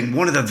hoping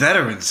one of the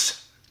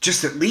veterans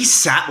just at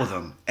least sat with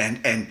him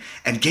and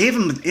gave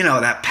him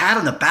that pat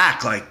on the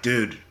back, like,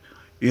 dude,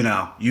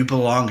 you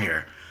belong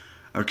here,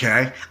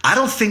 okay? I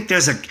don't think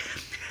there's a.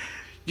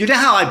 You know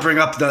how I bring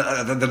up the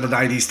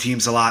 90s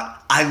teams a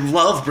lot? I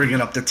love bringing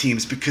up the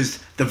teams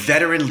because the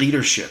veteran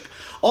leadership.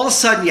 All of a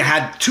sudden, you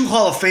had 2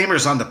 Hall of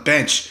Famers on the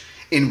bench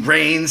in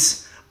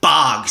Raines,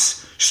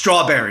 Boggs,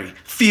 Strawberry,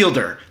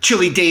 Fielder,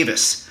 Chili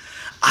Davis.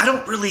 I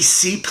don't really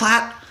see,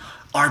 Platt,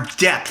 our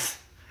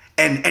depth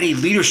and any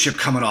leadership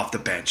coming off the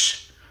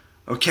bench,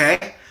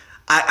 okay?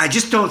 I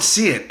just don't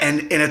see it.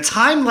 And in a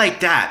time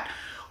like that,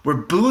 where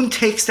Boone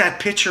takes that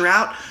pitcher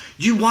out,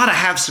 you want to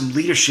have some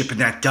leadership in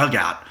that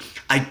dugout.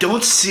 I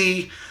don't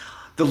see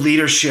the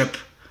leadership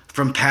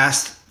from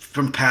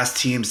past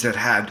teams that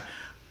had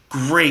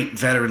great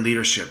veteran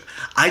leadership.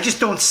 I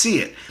just don't see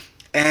it.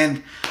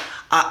 And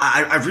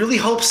I really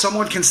hope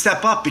someone can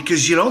step up,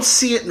 because you don't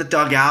see it in the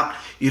dugout.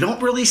 You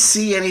don't really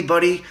see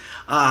anybody,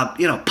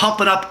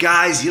 pumping up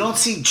guys. You don't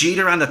see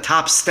Jeter on the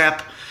top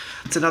step.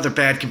 It's another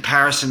bad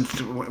comparison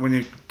when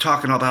you're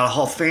talking about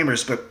Hall of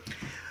Famers, but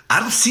I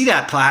don't see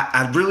that, Platt.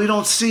 I really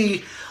don't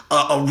see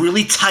a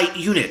really tight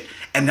unit.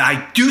 And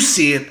I do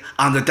see it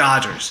on the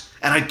Dodgers.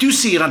 And I do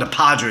see it on the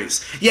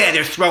Padres. Yeah,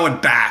 they're throwing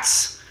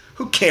bats.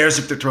 Who cares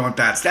if they're throwing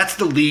bats? That's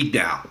the league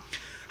now.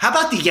 How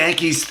about the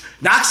Yankees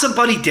knock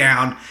somebody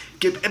down,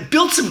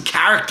 build some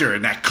character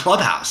in that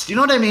clubhouse? Do you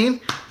know what I mean?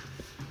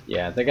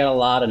 Yeah, they got a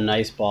lot of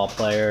nice ball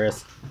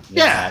players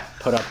that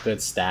put up good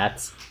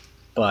stats,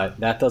 but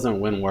that doesn't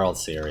win World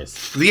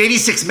Series. The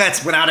 86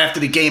 Mets went out after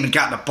the game and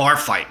got in a bar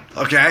fight,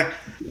 okay?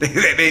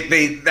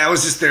 They that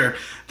was just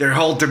their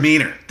whole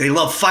demeanor. They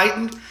love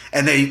fighting,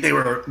 and they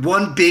were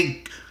one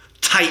big,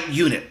 tight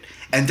unit.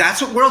 And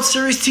that's what World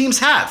Series teams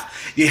have.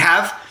 You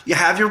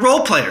have your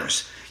role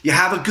players. You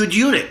have a good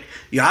unit.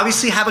 You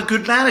obviously have a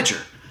good manager.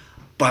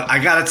 But I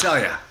got to tell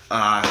you,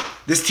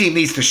 this team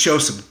needs to show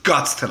some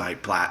guts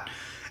tonight, Platt.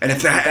 And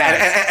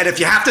if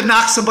you have to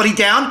knock somebody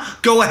down,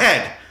 go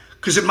ahead.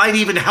 Because it might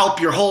even help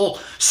your whole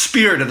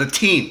spirit of the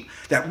team,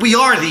 that we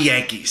are the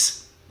Yankees.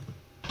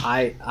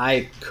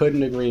 I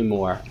couldn't agree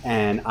more.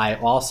 And I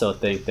also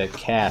think that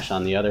Cash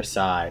on the other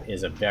side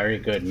is a very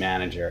good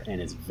manager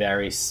and is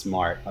very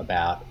smart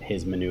about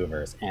his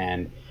maneuvers.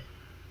 And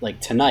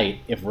like tonight,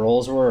 if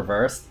roles were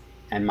reversed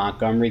and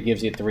Montgomery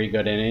gives you 3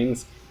 good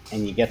innings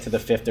and you get to the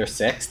 5th or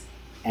 6th,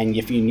 and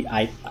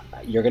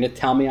you're going to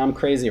tell me I'm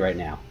crazy right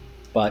now,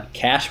 but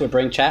Cash would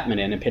bring Chapman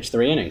in and pitch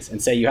 3 innings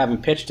and say you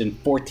haven't pitched in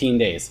 14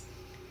 days.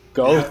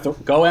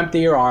 Go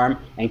empty your arm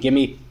and give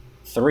me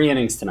 3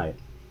 innings tonight.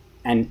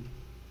 And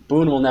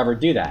Boone will never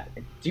do that.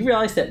 Do you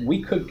realize that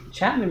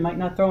Chapman might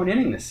not throw an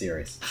inning this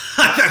series?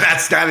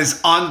 That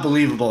is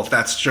unbelievable if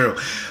that's true.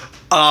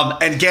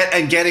 And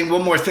getting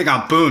one more thing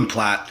on Boone,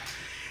 Platt.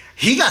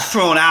 He got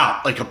thrown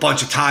out like a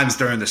bunch of times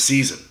during the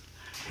season.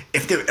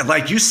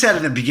 Like you said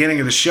in the beginning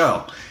of the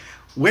show,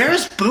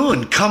 where's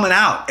Boone coming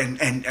out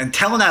and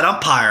telling that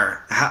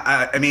umpire?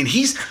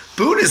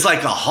 Boone is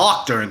like a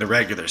hawk during the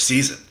regular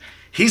season.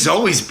 He's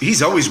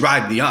always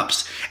riding the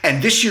umps.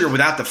 And this year,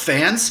 without the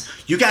fans,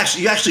 you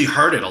actually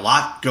heard it a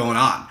lot going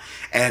on.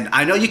 And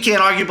I know you can't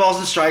argue balls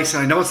and strikes,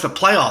 and I know it's the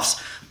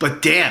playoffs,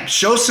 but damn,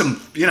 show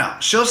some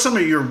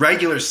of your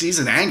regular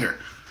season anger.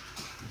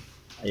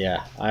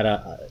 Yeah, I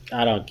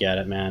don't get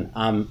it, man.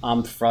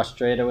 I'm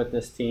frustrated with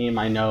this team.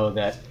 I know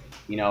that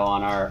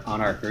on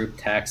our group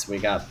text, we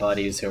got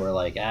buddies who were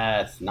like,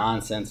 it's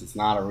nonsense. It's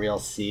not a real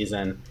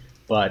season,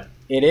 but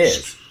it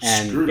is.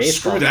 And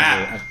baseball,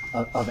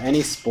 of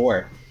any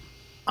sport,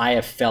 I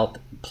have felt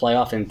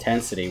playoff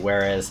intensity.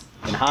 Whereas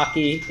in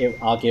hockey,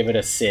 I'll give it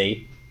a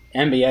C.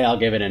 NBA, I'll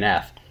give it an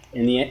F.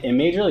 In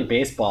Major League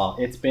Baseball,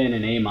 it's been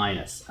an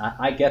A-.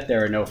 I get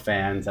there are no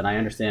fans, and I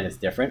understand it's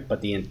different,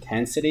 but the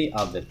intensity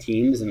of the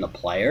teams and the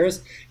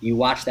players, you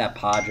watch that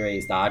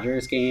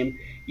Padres-Dodgers game,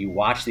 you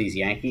watch these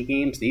Yankee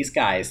games, these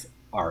guys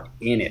are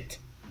in it.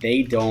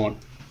 They don't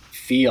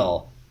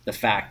feel the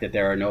fact that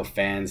there are no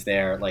fans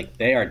there. Like,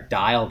 they are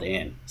dialed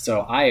in. So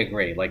I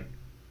agree. Like,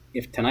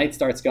 if tonight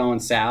starts going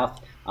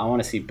south, I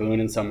want to see Boone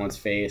in someone's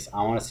face.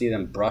 I want to see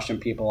them brushing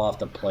people off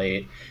the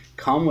plate.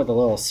 Come with a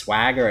little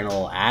swagger and a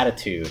little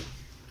attitude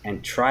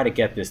and try to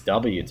get this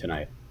W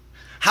tonight.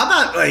 How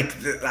about,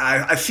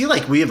 I feel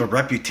like we have a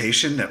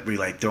reputation that we,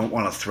 don't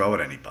want to throw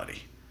at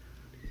anybody.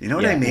 You know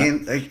what I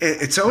mean? Like,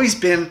 it's always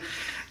been,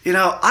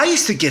 I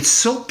used to get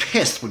so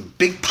pissed when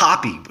Big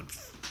Poppy would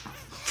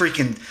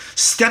freaking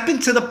step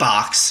into the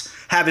box,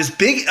 have his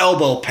big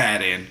elbow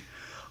pad in,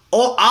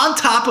 on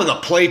top of the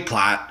plate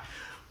plot,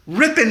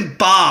 ripping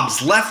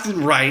bombs left and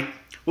right.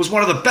 Was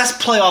one of the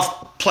best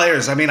playoff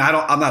players. I mean,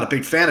 I'm not a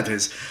big fan of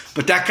his,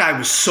 but that guy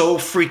was so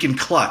freaking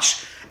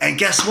clutch. And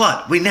guess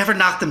what? We never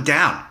knocked him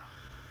down.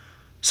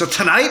 So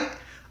tonight,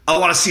 I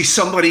want to see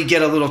somebody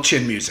get a little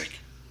chin music.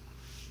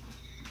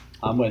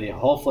 I'm with you.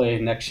 Hopefully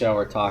next show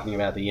we're talking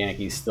about the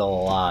Yankees still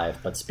alive.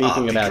 But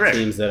speaking about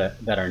teams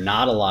that are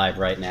not alive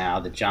right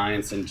now, the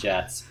Giants and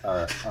Jets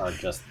are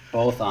just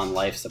both on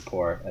life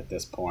support at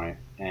this point.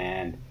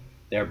 And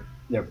they're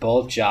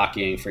both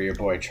jockeying for your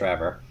boy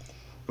Trevor.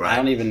 Right. I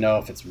don't even know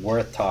if it's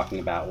worth talking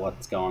about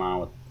what's going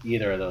on with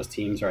either of those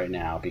teams right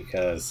now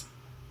because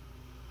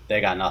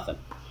they got nothing.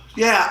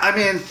 Yeah, I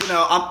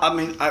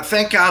mean,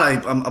 thank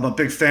God I'm a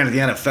big fan of the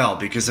NFL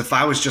because if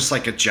I was just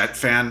like a Jet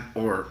fan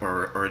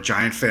or a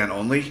Giant fan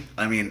only,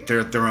 I mean,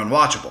 they're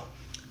unwatchable.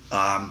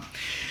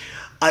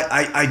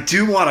 I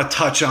do want to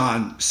touch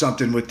on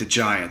something with the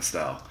Giants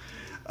though.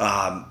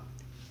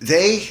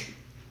 They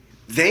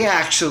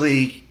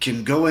actually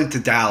can go into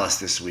Dallas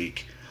this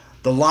week.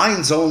 The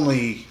line's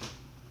only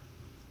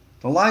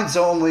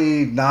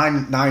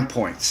 9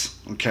 points,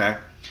 okay?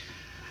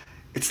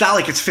 It's not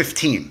like it's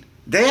 15.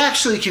 They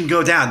actually can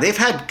go down. They've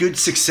had good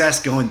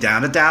success going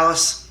down to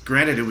Dallas.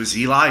 Granted, it was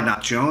Eli,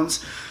 not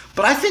Jones.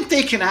 But I think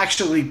they can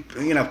actually,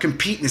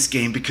 compete in this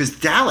game because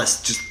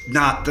Dallas just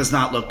does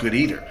not look good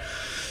either.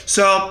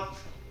 So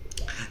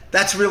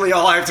that's really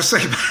all I have to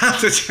say about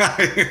the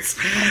Giants.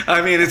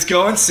 I mean, it's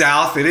going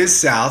south. It is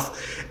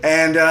south.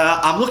 And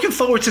I'm looking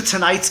forward to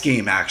tonight's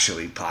game,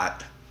 actually,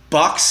 Pot.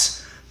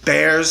 Bucks,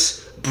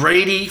 Bears,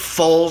 Brady,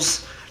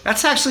 Foles.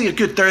 That's actually a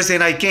good Thursday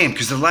night game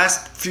because the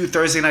last few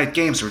Thursday night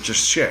games were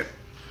just shit.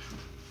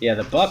 Yeah,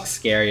 the Bucks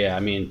scare you. I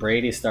mean,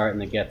 Brady's starting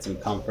to get some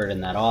comfort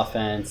in that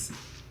offense.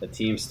 The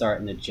team's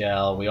starting to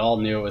gel. We all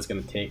knew it was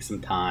going to take some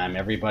time.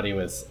 Everybody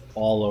was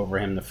all over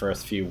him the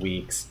first few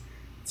weeks.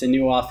 It's a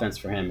new offense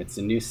for him. It's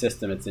a new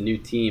system. It's a new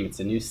team.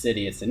 It's a new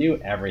city. It's a new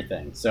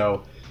everything.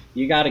 So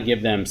you got to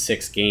give them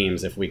 6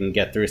 games if we can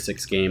get through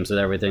 6 games with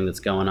everything that's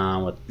going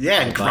on with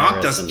and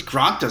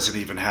Gronk doesn't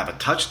even have a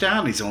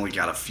touchdown. He's only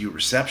got a few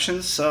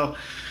receptions. So,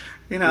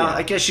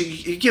 I guess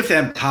you give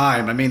them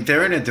time. I mean,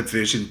 they're in a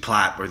division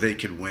plot where they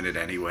could win it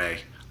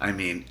anyway. I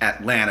mean,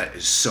 Atlanta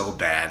is so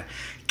bad.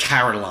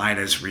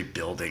 Carolina's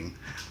rebuilding.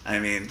 I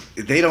mean,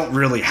 they don't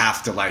really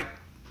have to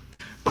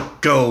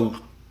go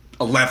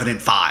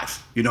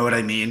 11-5. You know what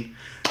I mean?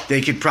 They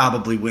could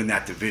probably win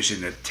that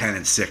division at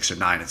 10-6 or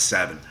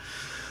 9-7.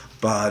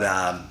 But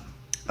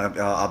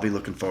I'll be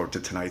looking forward to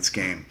tonight's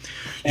game.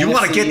 You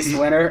want to get East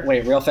winner?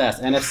 Wait, real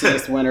fast. NFC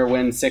East winner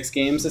wins 6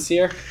 games this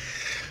year?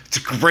 It's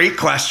a great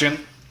question.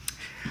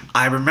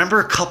 I remember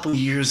a couple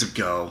years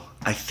ago,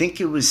 I think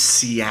it was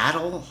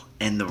Seattle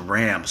and the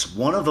Rams.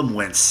 One of them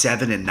went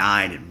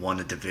 7-9 and won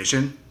the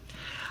division.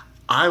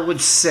 I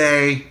would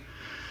say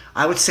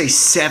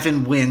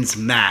 7 wins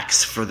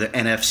max for the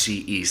NFC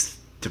East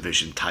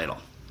division title.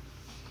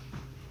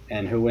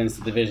 And who wins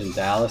the division,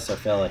 Dallas or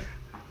Philly?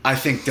 I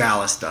think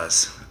Dallas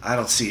does. I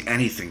don't see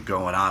anything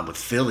going on with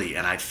Philly,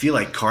 and I feel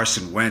like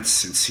Carson Wentz,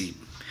 since he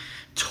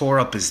tore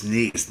up his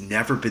knee, has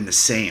never been the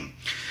same.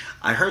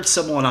 I heard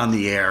someone on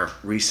the air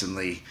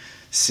recently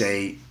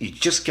say you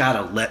just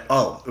gotta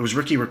it was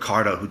Ricky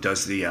Ricardo who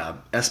does the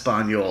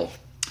Espanol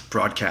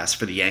broadcast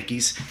for the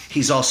Yankees.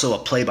 He's also a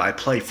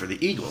play-by-play for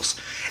the Eagles.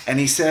 And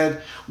he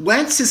said,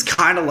 Wentz is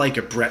kind of like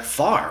a Brett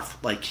Favre.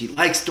 Like, he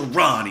likes to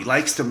run. He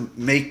likes to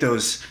make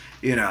those,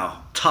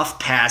 tough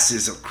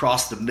passes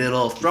across the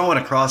middle, throwing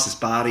across his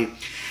body.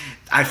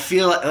 I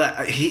feel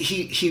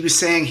he was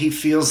saying he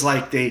feels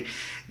like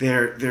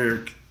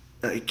they're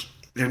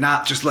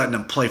not just letting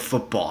him play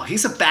football.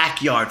 He's a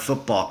backyard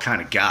football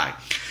kind of guy.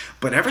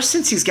 But ever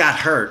since he's got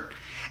hurt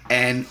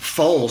and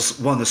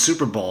Foles won the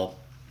Super Bowl,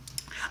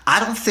 I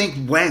don't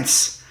think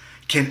Wentz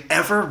can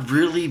ever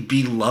really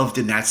be loved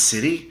in that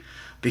city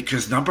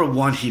because, number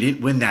one, he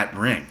didn't win that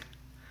ring.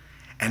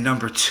 And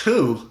number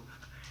two,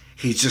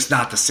 he's just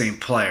not the same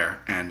player,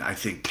 and I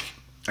think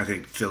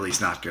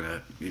Philly's not going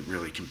to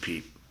really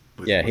compete.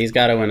 He's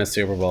got to win a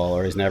Super Bowl,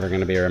 or he's never going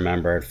to be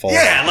remembered. Foles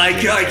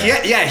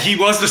he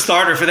was the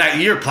starter for that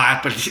year,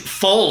 Platt. But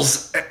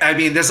Foles, I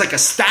mean, there's like a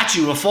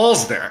statue of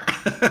Foles there.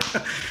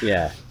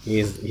 Yeah,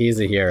 he's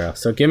a hero.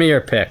 So give me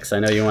your picks. I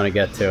know you want to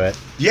get to it.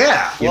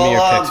 Yeah, give me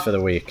your picks for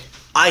the week.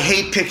 I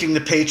hate picking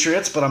the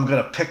Patriots, but I'm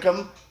going to pick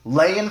them.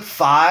 Laying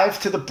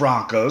 5 to the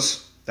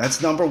Broncos.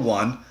 That's number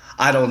 1.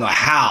 I don't know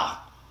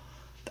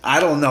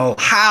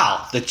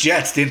how the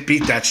Jets didn't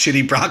beat that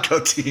shitty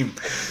Bronco team.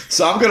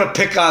 So I'm going to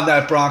pick on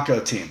that Bronco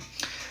team.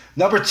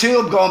 Number 2,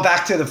 I'm going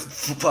back to the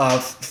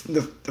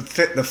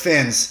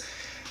Finns.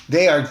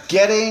 They are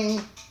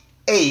getting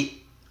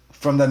 8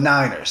 from the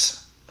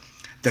Niners.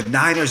 The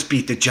Niners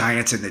beat the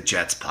Giants and the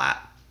Jets,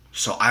 Platt.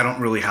 So I don't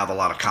really have a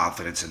lot of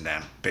confidence in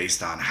them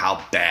based on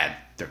how bad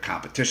their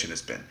competition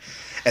has been.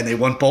 And they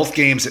won both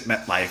games at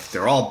MetLife.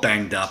 They're all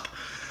banged up.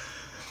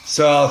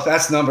 So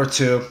that's number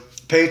 2.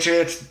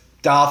 Patriots,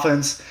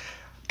 Dolphins.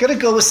 Gonna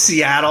go with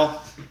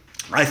Seattle.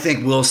 I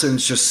think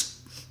Wilson's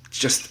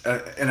just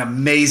an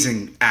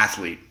amazing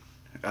athlete.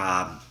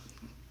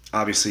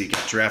 Obviously, he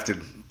got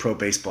drafted pro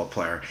baseball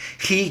player.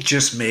 He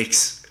just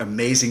makes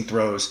amazing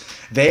throws.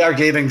 They are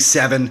giving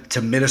 7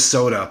 to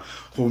Minnesota.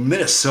 Who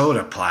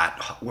Minnesota,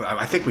 Platt?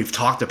 I think we've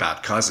talked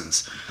about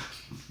Cousins.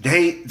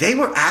 They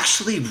were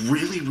actually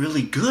really,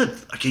 really good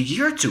like a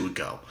year or 2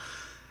 ago.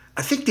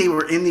 I think they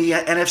were in the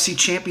NFC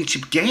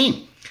Championship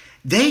game.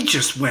 They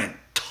just went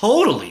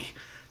totally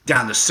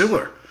down the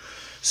sewer.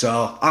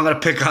 So I'm going to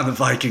pick on the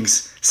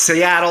Vikings.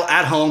 Seattle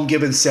at home,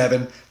 giving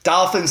 7.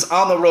 Dolphins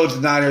on the road to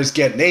the Niners,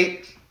 getting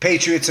 8.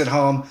 Patriots at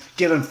home,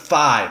 giving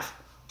 5.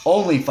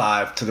 Only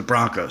 5 to the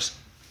Broncos.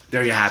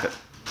 There you have it.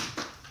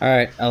 All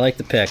right, I like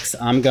the picks.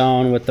 I'm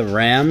going with the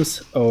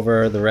Rams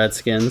over the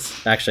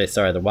Redskins. Actually,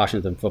 sorry, the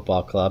Washington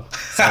Football Club,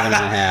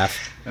 7.5.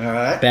 All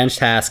right. Benched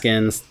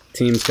Haskins.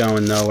 Team's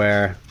going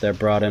nowhere. They're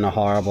brought in a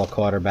horrible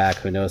quarterback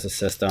who knows the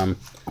system.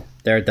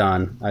 They're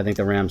done. I think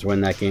the Rams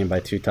win that game by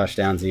 2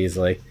 touchdowns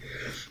easily.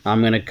 I'm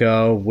going to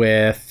go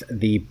with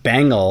the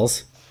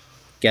Bengals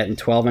getting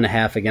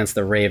 12.5 against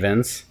the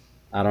Ravens.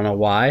 I don't know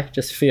why.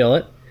 Just feel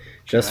it.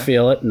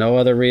 Feel it. No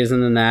other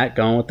reason than that.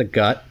 Going with the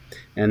gut.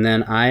 And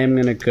then I am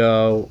going to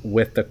go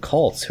with the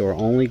Colts, who are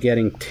only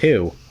getting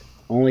 2.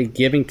 Only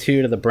giving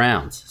 2 to the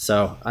Browns.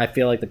 So I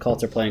feel like the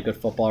Colts are playing good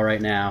football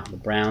right now. The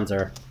Browns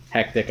are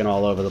hectic and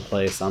all over the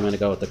place. I'm going to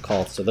go with the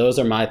Colts. So those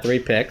are my 3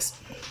 picks.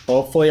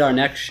 Hopefully our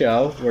next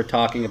show, we're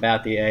talking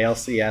about the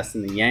ALCS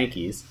and the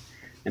Yankees.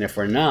 And if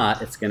we're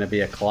not, it's going to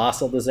be a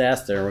colossal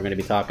disaster. We're going to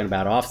be talking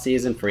about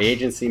off-season free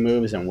agency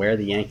moves and where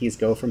the Yankees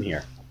go from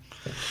here.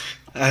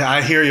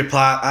 I hear you,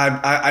 Platt.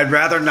 I'd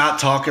rather not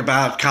talk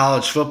about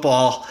college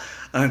football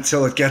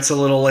until it gets a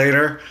little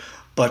later.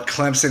 But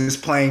Clemson is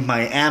playing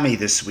Miami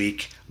this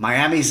week.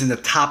 Miami's in the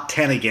top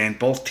 10 again.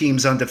 Both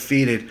teams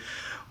undefeated.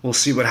 We'll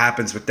see what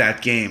happens with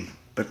that game.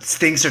 But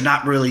things are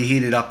not really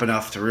heated up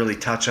enough to really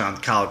touch on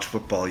college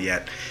football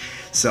yet.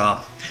 So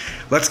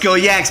let's go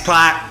Yanks,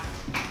 Platt.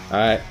 All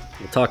right.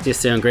 We'll talk to you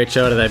soon. Great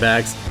show today,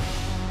 Bags.